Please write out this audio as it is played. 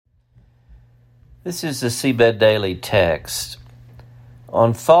This is the Seabed Daily text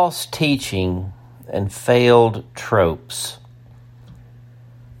on false teaching and failed tropes.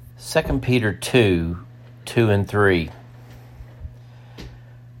 2 Peter 2 and 3.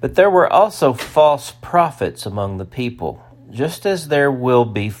 But there were also false prophets among the people, just as there will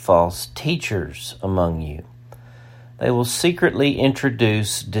be false teachers among you. They will secretly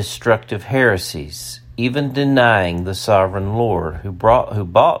introduce destructive heresies, even denying the sovereign Lord who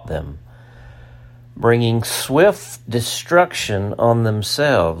bought them, bringing swift destruction on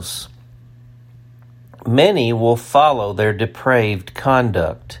themselves. Many will follow their depraved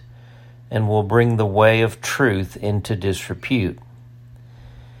conduct and will bring the way of truth into disrepute.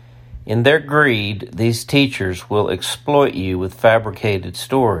 In their greed, these teachers will exploit you with fabricated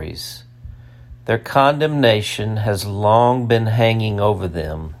stories. Their condemnation has long been hanging over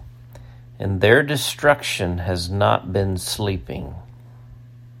them, and their destruction has not been sleeping.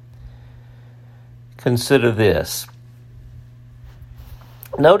 Consider this.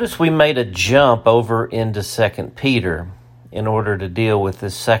 Notice we made a jump over into 2 Peter in order to deal with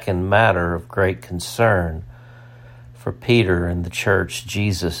this second matter of great concern for Peter and the church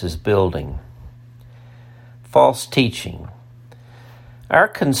Jesus is building. False teaching. Our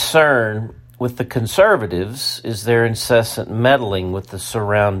concern with the conservatives is their incessant meddling with the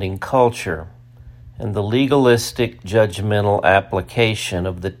surrounding culture and the legalistic, judgmental application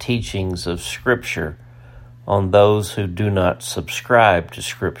of the teachings of Scripture on those who do not subscribe to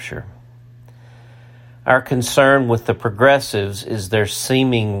Scripture. Our concern with the progressives is their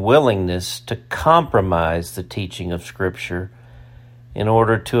seeming willingness to compromise the teaching of Scripture in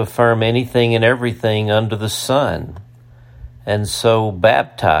order to affirm anything and everything under the sun, and so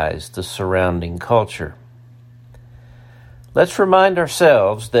baptize the surrounding culture. Let's remind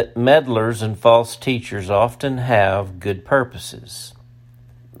ourselves that meddlers and false teachers often have good purposes.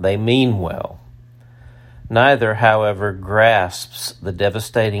 They mean well. Neither, however, grasps the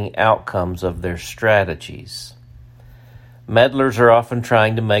devastating outcomes of their strategies. Meddlers are often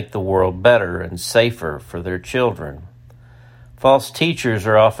trying to make the world better and safer for their children. False teachers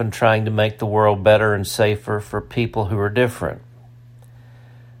are often trying to make the world better and safer for people who are different.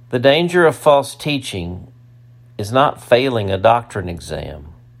 The danger of false teaching is not failing a doctrine exam.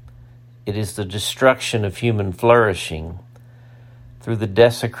 It is the destruction of human flourishing through the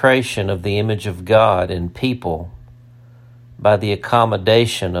desecration of the image of God in people by the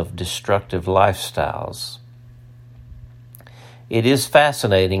accommodation of destructive lifestyles. It is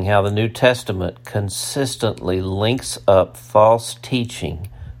fascinating how the New Testament consistently links up false teaching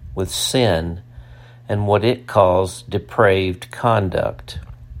with sin and what it calls depraved conduct.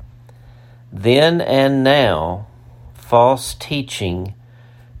 Then and now, false teaching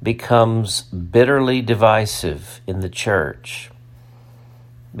becomes bitterly divisive in the church.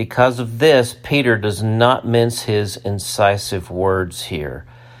 Because of this, Peter does not mince his incisive words here.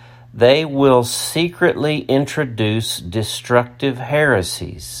 They will secretly introduce destructive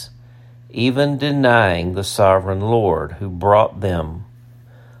heresies, even denying the sovereign Lord who brought them,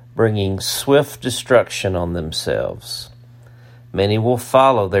 bringing swift destruction on themselves. Many will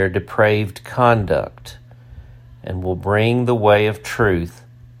follow their depraved conduct and will bring the way of truth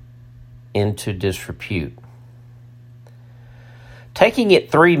into disrepute. Taking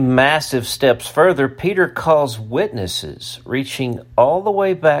it 3 massive steps further, Peter calls witnesses, reaching all the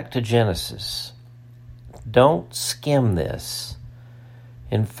way back to Genesis. Don't skim this.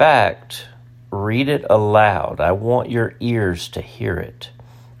 In fact, read it aloud. I want your ears to hear it.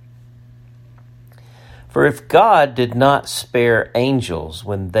 For if God did not spare angels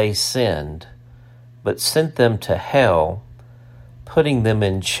when they sinned, but sent them to hell, putting them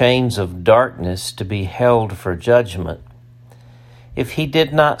in chains of darkness to be held for judgment, if he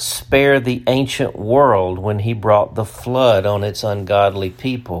did not spare the ancient world when he brought the flood on its ungodly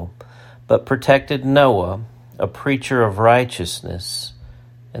people, but protected Noah, a preacher of righteousness,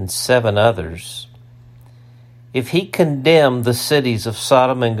 and 7 others, if he condemned the cities of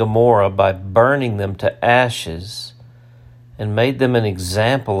Sodom and Gomorrah by burning them to ashes and made them an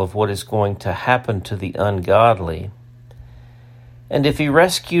example of what is going to happen to the ungodly, and if he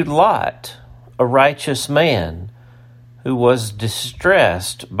rescued Lot, a righteous man, who was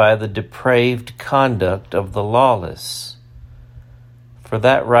distressed by the depraved conduct of the lawless. For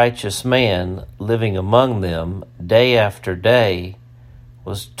that righteous man, living among them day after day,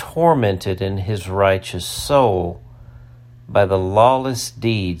 was tormented in his righteous soul by the lawless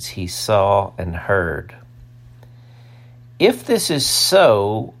deeds he saw and heard. If this is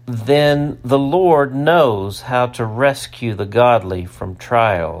so, then the Lord knows how to rescue the godly from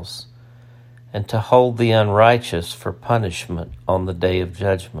trials and to hold the unrighteous for punishment on the day of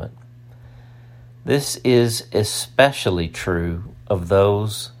judgment. This is especially true of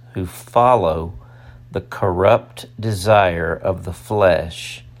those who follow the corrupt desire of the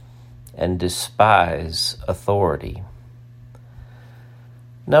flesh and despise authority.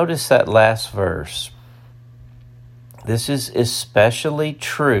 Notice that last verse. This is especially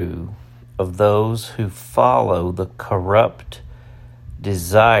true of those who follow the corrupt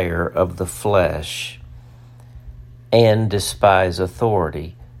desire of the flesh and despise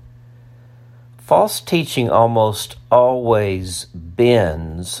authority. False teaching almost always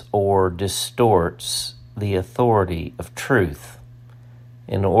bends or distorts the authority of truth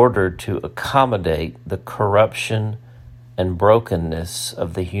in order to accommodate the corruption and brokenness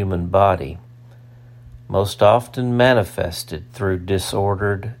of the human body, most often manifested through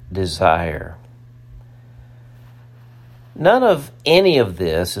disordered desire. None of any of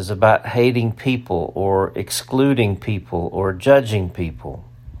this is about hating people or excluding people or judging people.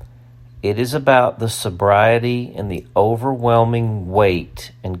 It is about the sobriety and the overwhelming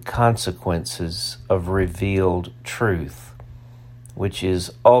weight and consequences of revealed truth, which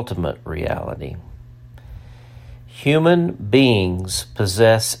is ultimate reality. Human beings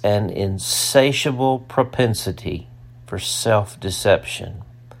possess an insatiable propensity for self-deception.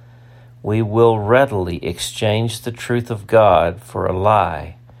 We will readily exchange the truth of God for a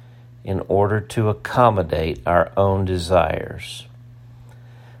lie in order to accommodate our own desires.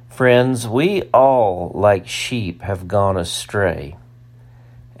 Friends, we all, like sheep, have gone astray,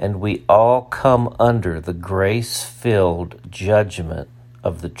 and we all come under the grace-filled judgment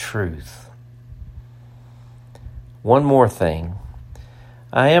of the truth. One more thing.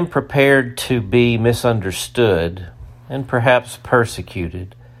 I am prepared to be misunderstood and perhaps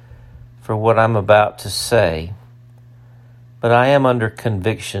persecuted for what I'm about to say, but I am under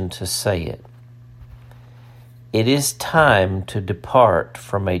conviction to say it. It is time to depart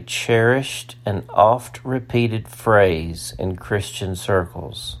from a cherished and oft-repeated phrase in Christian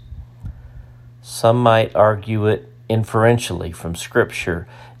circles. Some might argue it inferentially from Scripture,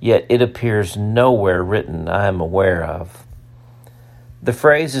 yet it appears nowhere written I am aware of. The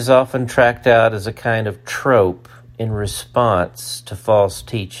phrase is often tracked out as a kind of trope in response to false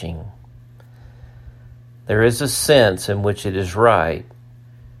teaching. There is a sense in which it is right,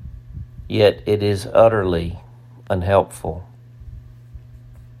 yet it is utterly unhelpful.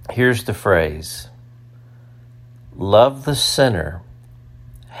 Here's the phrase: love the sinner,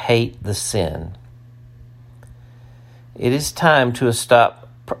 hate the sin. It is time to stop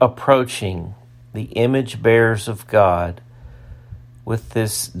approaching the image bearers of God with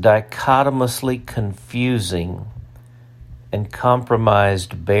this dichotomously confusing and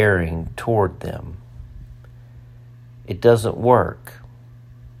compromised bearing toward them. It doesn't work.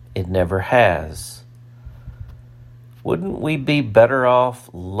 It never has. Wouldn't we be better off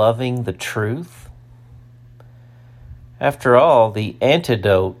loving the truth? After all, the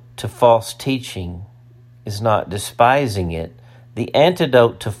antidote to false teaching is not despising it. The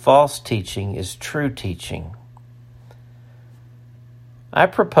antidote to false teaching is true teaching. I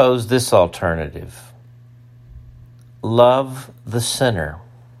propose this alternative. Love the sinner.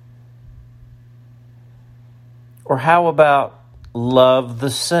 Or how about love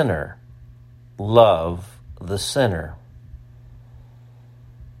the sinner? Love the sinner.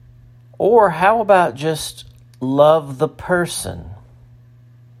 Or how about just love the person?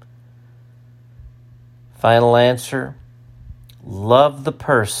 Final answer: love the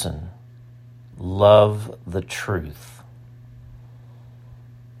person, love the truth.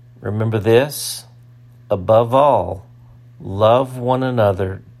 Remember this: above all, love one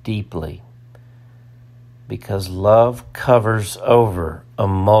another deeply, because love covers over a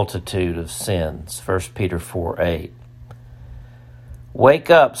multitude of sins. 1 Peter 4:8.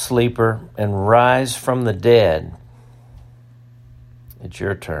 Wake up, sleeper, and rise from the dead. It's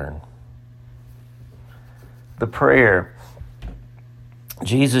your turn. The prayer: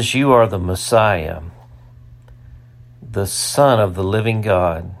 Jesus, you are the Messiah, the Son of the living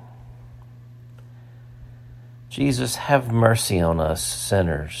God. Jesus, have mercy on us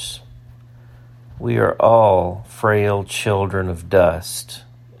sinners. We are all frail children of dust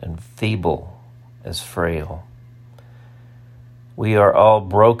and feeble as frail. We are all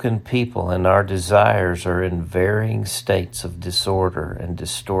broken people, and our desires are in varying states of disorder and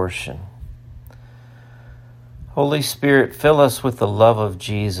distortion. Holy Spirit, fill us with the love of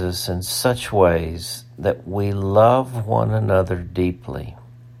Jesus in such ways that we love one another deeply,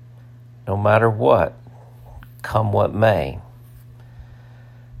 no matter what, come what may.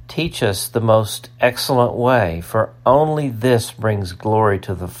 Teach us the most excellent way, for only this brings glory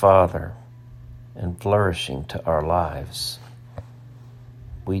to the Father and flourishing to our lives.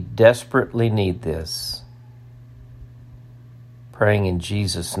 We desperately need this. Praying in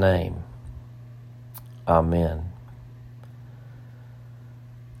Jesus' name. Amen.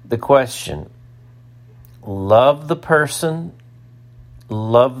 The question: love the person,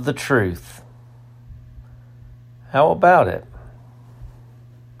 love the truth. How about it?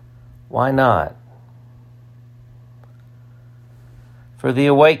 Why not? For The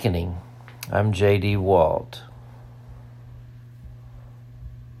Awakening, I'm J.D. Walt.